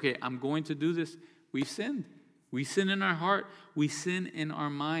we say, okay, I'm going to do this, we've sinned. We sin in our heart. We sin in our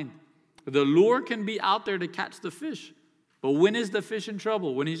mind. The lure can be out there to catch the fish. But when is the fish in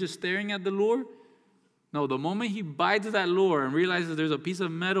trouble? When he's just staring at the lure? No, the moment he bites that lure and realizes there's a piece of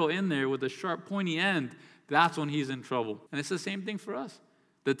metal in there with a sharp pointy end, that's when he's in trouble. And it's the same thing for us.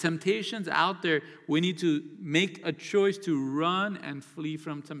 The temptation's out there. We need to make a choice to run and flee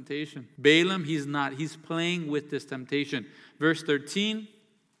from temptation. Balaam, he's not. He's playing with this temptation. Verse 13,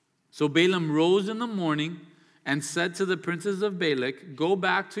 so Balaam rose in the morning and said to the princes of Balak, go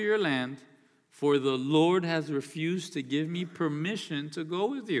back to your land, for the Lord has refused to give me permission to go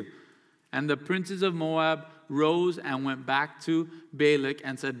with you. And the princes of Moab rose and went back to Balak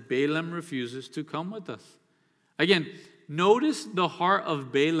and said, Balaam refuses to come with us. Again, notice the heart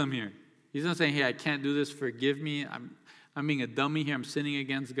of Balaam here. He's not saying, hey, I can't do this, forgive me. I'm being a dummy here, I'm sinning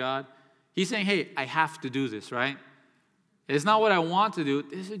against God. He's saying, hey, I have to do this, right? It's not what I want to do.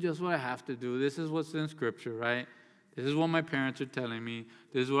 This is just what I have to do. This is what's in Scripture, right? This is what my parents are telling me.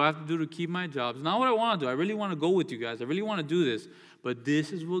 This is what I have to do to keep my job. It's not what I want to do. I really want to go with you guys. I really want to do this. But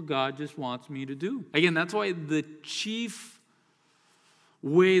this is what God just wants me to do. Again, that's why the chief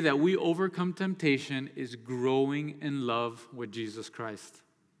way that we overcome temptation is growing in love with Jesus Christ.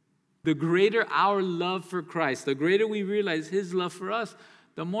 The greater our love for Christ, the greater we realize his love for us,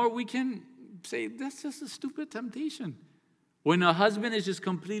 the more we can say, that's just a stupid temptation. When a husband is just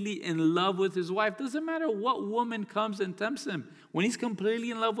completely in love with his wife, doesn't matter what woman comes and tempts him. When he's completely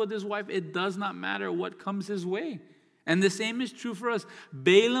in love with his wife, it does not matter what comes his way. And the same is true for us.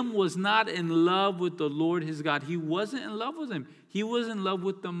 Balaam was not in love with the Lord his God. He wasn't in love with him. He was in love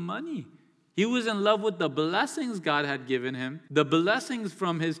with the money. He was in love with the blessings God had given him, the blessings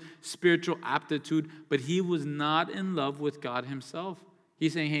from his spiritual aptitude, but he was not in love with God himself.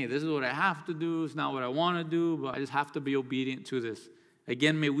 He's saying, hey, this is what I have to do. It's not what I want to do, but I just have to be obedient to this.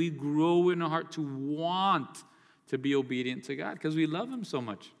 Again, may we grow in our heart to want to be obedient to God because we love him so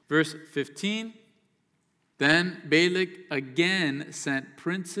much. Verse 15, then Balak again sent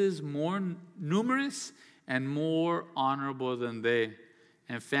princes more numerous and more honorable than they.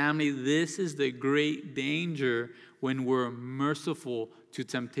 And family, this is the great danger when we're merciful to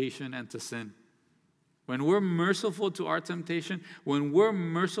temptation and to sin. When we're merciful to our temptation, when we're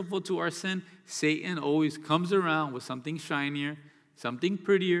merciful to our sin, Satan always comes around with something shinier, something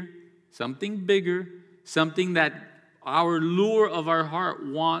prettier, something bigger, something that our lure of our heart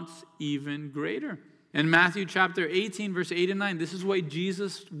wants even greater. In Matthew chapter 18, verse 8 and 9, this is why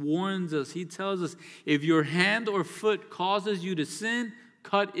Jesus warns us. He tells us, if your hand or foot causes you to sin,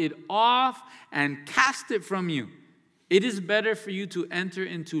 cut it off and cast it from you. It is better for you to enter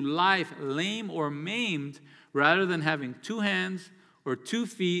into life lame or maimed rather than having 2 hands or 2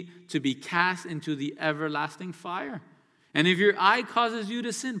 feet to be cast into the everlasting fire. And if your eye causes you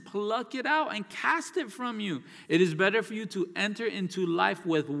to sin, pluck it out and cast it from you. It is better for you to enter into life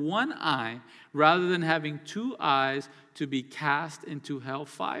with 1 eye rather than having 2 eyes to be cast into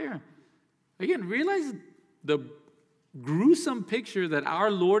hellfire. Again, realize the gruesome picture that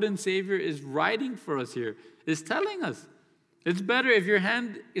our Lord and Savior is writing for us here, is telling us. It's better if your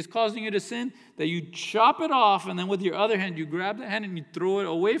hand is causing you to sin, that you chop it off and then with your other hand, you grab the hand and you throw it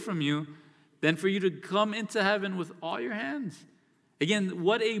away from you, than for you to come into heaven with all your hands. Again,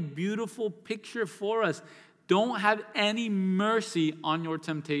 what a beautiful picture for us. Don't have any mercy on your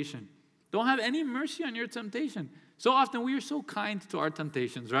temptation. Don't have any mercy on your temptation. So often we are so kind to our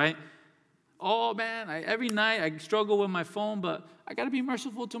temptations, right? Oh man, every night I struggle with my phone, but I got to be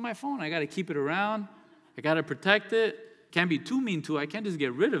merciful to my phone. I got to keep it around. I got to protect it. Can't be too mean to it. I can't just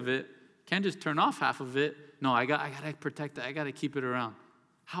get rid of it. Can't just turn off half of it. No, I got to protect it. I got to keep it around.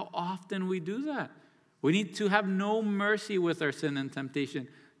 How often we do that? We need to have no mercy with our sin and temptation.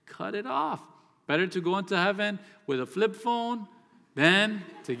 Cut it off. Better to go into heaven with a flip phone than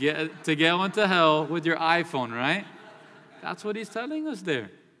to get into hell with your iPhone, right? That's what he's telling us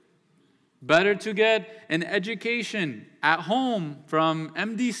there. Better to get an education at home from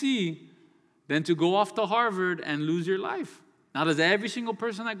MDC than to go off to Harvard and lose your life. Now, does every single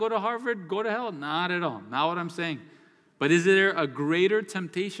person that go to Harvard go to hell? Not at all. Not what I'm saying. But is there a greater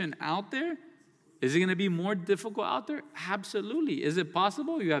temptation out there? Is it going to be more difficult out there? Absolutely. Is it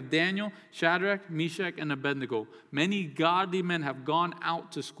possible? You have Daniel, Shadrach, Meshach, and Abednego. Many godly men have gone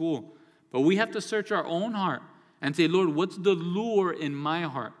out to school. But we have to search our own heart and say, Lord, what's the lure in my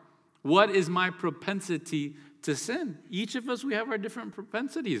heart? What is my propensity to sin? Each of us, we have our different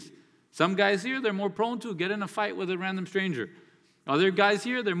propensities. Some guys here, they're more prone to get in a fight with a random stranger. Other guys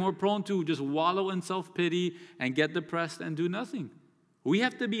here, they're more prone to just wallow in self-pity and get depressed and do nothing. We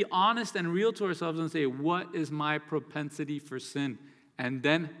have to be honest and real to ourselves and say, what is my propensity for sin? And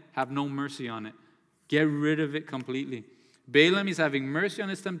then have no mercy on it. Get rid of it completely. Balaam is having mercy on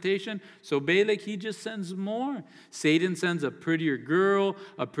his temptation, so Balak, he just sends more. Satan sends a prettier girl,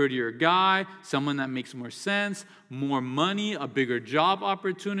 a prettier guy, someone that makes more sense, more money, a bigger job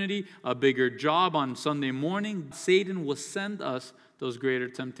opportunity, a bigger job on Sunday morning. Satan will send us those greater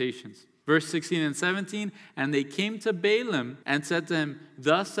temptations. Verse 16 and 17, and they came to Balaam and said to him,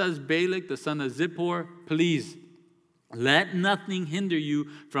 thus says Balak, the son of Zippor, please, let nothing hinder you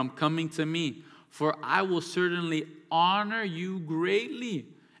from coming to me, for I will certainly honor you greatly,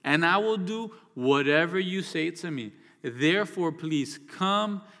 and I will do whatever you say to me. Therefore, please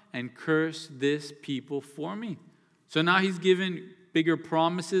come and curse this people for me. So now he's given bigger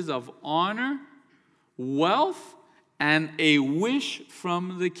promises of honor, wealth, and a wish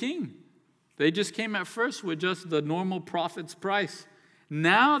from the king. They just came at first with just the normal prophet's price.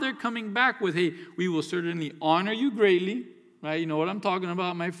 Now they're coming back with, hey, we will certainly honor you greatly. Right? You know what I'm talking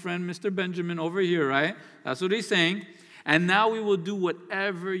about, my friend Mr. Benjamin over here, right? That's what he's saying. And now we will do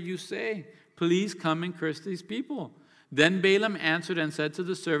whatever you say. Please come and curse these people. Then Balaam answered and said to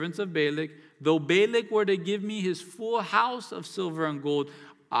the servants of Balak, though Balak were to give me his full house of silver and gold,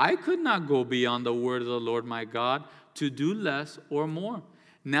 I could not go beyond the word of the Lord my God to do less or more.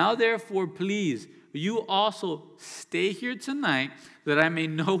 Now therefore, please, you also stay here tonight, that I may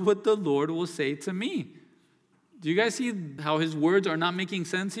know what the Lord will say to me. Do you guys see how his words are not making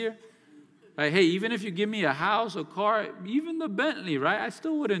sense here? Right? Hey, even if you give me a house, a car, even the Bentley, right? I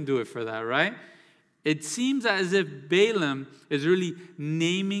still wouldn't do it for that, right? It seems as if Balaam is really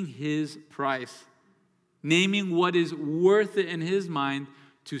naming his price, naming what is worth it in his mind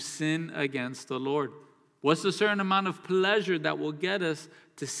to sin against the Lord. What's the certain amount of pleasure that will get us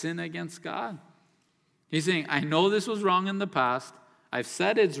to sin against God? He's saying, I know this was wrong in the past. I've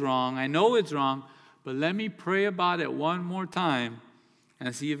said it's wrong. I know it's wrong. But let me pray about it one more time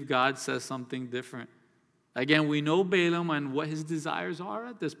and see if God says something different. Again, we know Balaam and what his desires are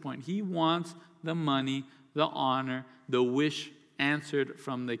at this point. He wants the money, the honor, the wish answered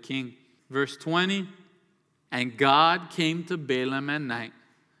from the king. Verse 20, and God came to Balaam at night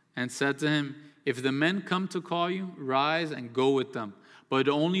and said to him, if the men come to call you, rise and go with them. But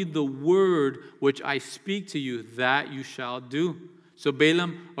only the word which I speak to you, that you shall do. So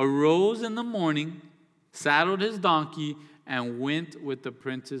Balaam arose in the morning, saddled his donkey, and went with the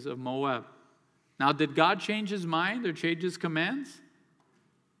princes of Moab. Now, did God change his mind or change his commands?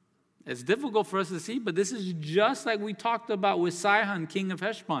 It's difficult for us to see, but this is just like we talked about with Sihon, king of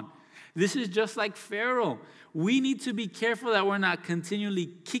Heshbon. This is just like Pharaoh. We need to be careful that we're not continually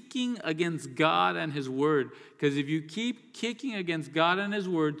kicking against God and his word. Because if you keep kicking against God and his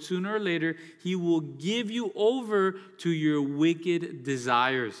word, sooner or later, he will give you over to your wicked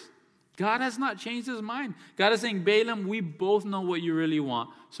desires. God has not changed his mind. God is saying, Balaam, we both know what you really want.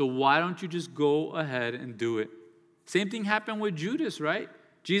 So why don't you just go ahead and do it? Same thing happened with Judas, right?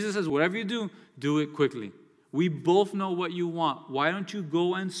 Jesus says, whatever you do it quickly. We both know what you want. Why don't you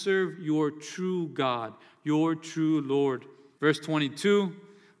go and serve your true God, your true Lord? Verse 22,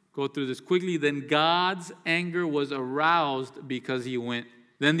 go through this quickly. Then God's anger was aroused because he went.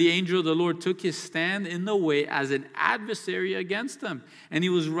 Then the angel of the Lord took his stand in the way as an adversary against them. And he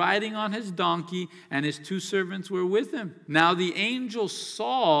was riding on his donkey, and his two servants were with him. Now the angel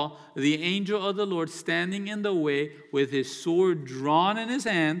saw the angel of the Lord standing in the way with his sword drawn in his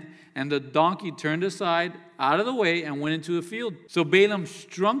hand, and the donkey turned aside out of the way and went into a field. So Balaam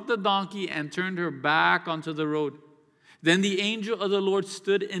struck the donkey and turned her back onto the road. Then the angel of the Lord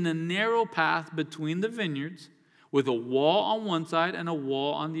stood in a narrow path between the vineyards, with a wall on one side and a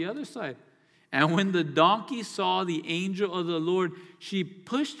wall on the other side. And when the donkey saw the angel of the Lord, she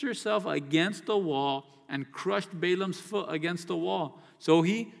pushed herself against the wall and crushed Balaam's foot against the wall. So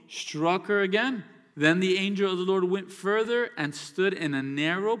he struck her again. Then the angel of the Lord went further and stood in a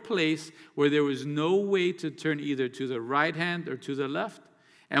narrow place where there was no way to turn either to the right hand or to the left.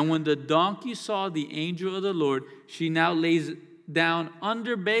 And when the donkey saw the angel of the Lord, she now lays down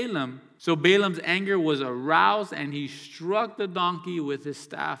under Balaam. So Balaam's anger was aroused, and he struck the donkey with his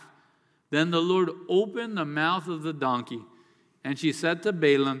staff. Then the Lord opened the mouth of the donkey, and she said to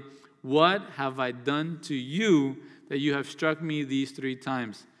Balaam, what have I done to you that you have struck me these 3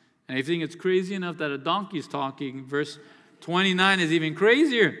 times? And I think it's crazy enough that a donkey is talking. Verse 29 is even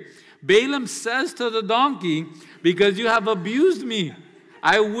crazier. Balaam says to the donkey, because you have abused me,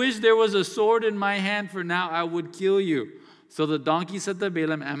 I wish there was a sword in my hand, for now I would kill you. So the donkey said to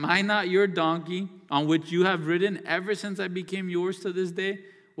Balaam, am I not your donkey on which you have ridden ever since I became yours to this day?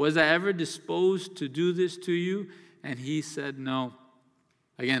 Was I ever disposed to do this to you? And he said no.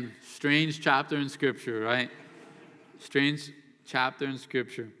 Again, strange chapter in Scripture, right? Strange chapter in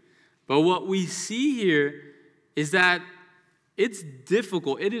Scripture. But what we see here is that it's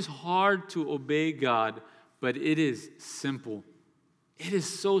difficult. It is hard to obey God, but it is simple. It is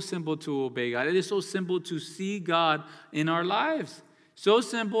so simple to obey God. It is so simple to see God in our lives. So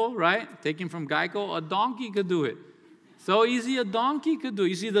simple, right? Taken from Geico, a donkey could do it. So easy, a donkey could do it.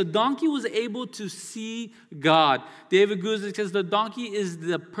 You see, the donkey was able to see God. David Guzik says the donkey is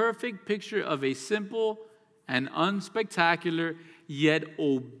the perfect picture of a simple and unspectacular, yet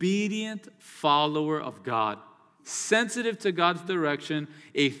obedient follower of God. Sensitive to God's direction,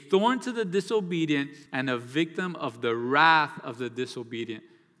 a thorn to the disobedient, and a victim of the wrath of the disobedient.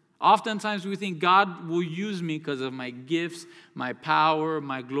 Oftentimes we think God will use me because of my gifts, my power,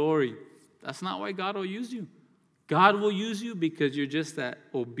 my glory. That's not why God will use you. God will use you because you're just that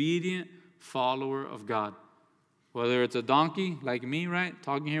obedient follower of God. Whether it's a donkey like me, right?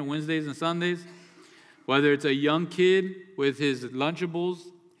 Talking here Wednesdays and Sundays. Whether it's a young kid with his Lunchables,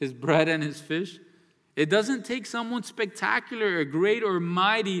 his bread and his fish. It doesn't take someone spectacular or great or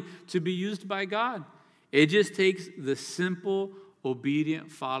mighty to be used by God. It just takes the simple,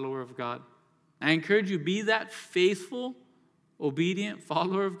 obedient follower of God. I encourage you, be that faithful, obedient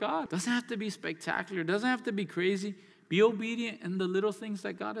follower of God. It doesn't have to be spectacular. It doesn't have to be crazy. Be obedient in the little things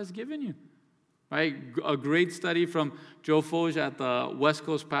that God has given you. Right? A great study from Joe Foge at the West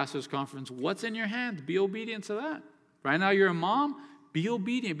Coast Pastors Conference. What's in your hand? Be obedient to that. Right now you're a mom. Be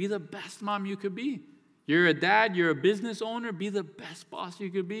obedient. Be the best mom you could be. You're a dad. You're a business owner. Be the best boss you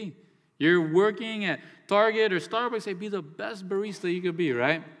could be. You're working at Target or Starbucks. Say, be the best barista you could be,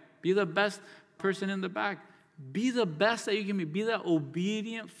 right? Be the best person in the back. Be the best that you can be. Be that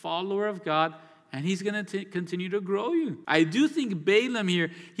obedient follower of God, and he's going to continue to grow you. I do think Balaam here,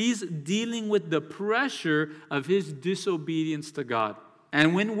 he's dealing with the pressure of his disobedience to God.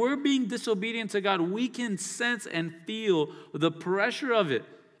 And when we're being disobedient to God, we can sense and feel the pressure of it.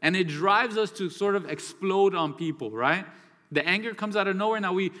 And it drives us to sort of explode on people, right? The anger comes out of nowhere.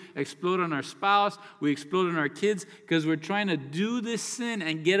 Now we explode on our spouse. We explode on our kids because we're trying to do this sin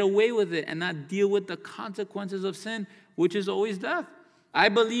and get away with it and not deal with the consequences of sin, which is always death. I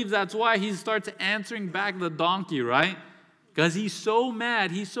believe that's why he starts answering back the donkey, right? Because he's so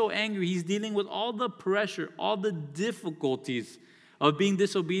mad, he's so angry, he's dealing with all the pressure, all the difficulties of being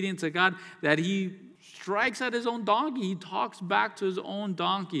disobedient to God that he strikes at his own donkey. He talks back to his own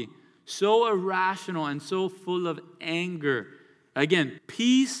donkey. So irrational and so full of anger. Again,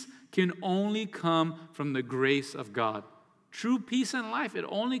 peace can only come from the grace of God. True peace in life, it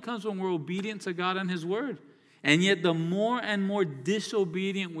only comes when we're obedient to God and his word. And yet the more and more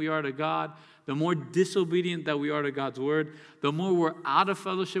disobedient we are to God, the more disobedient that we are to God's word, the more we're out of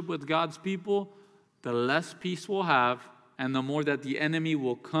fellowship with God's people, the less peace we'll have, and the more that the enemy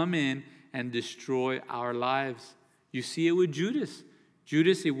will come in and destroy our lives. You see it with Judas.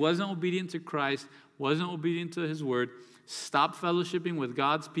 Judas, he wasn't obedient to Christ, wasn't obedient to his word, stopped fellowshipping with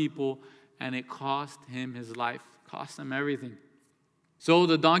God's people, and it cost him his life, cost him everything. So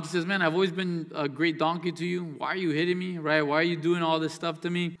the donkey says, man, I've always been a great donkey to you. Why are you hitting me, right? Why are you doing all this stuff to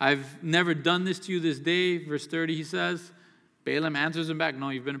me? I've never done this to you this day. Verse 30, he says. Balaam answers him back, no,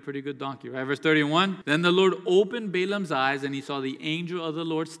 you've been a pretty good donkey, right? Verse 31, then the Lord opened Balaam's eyes, and he saw the angel of the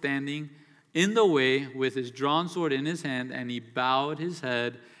Lord standing in the way with his drawn sword in his hand, and he bowed his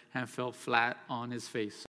head and fell flat on his face.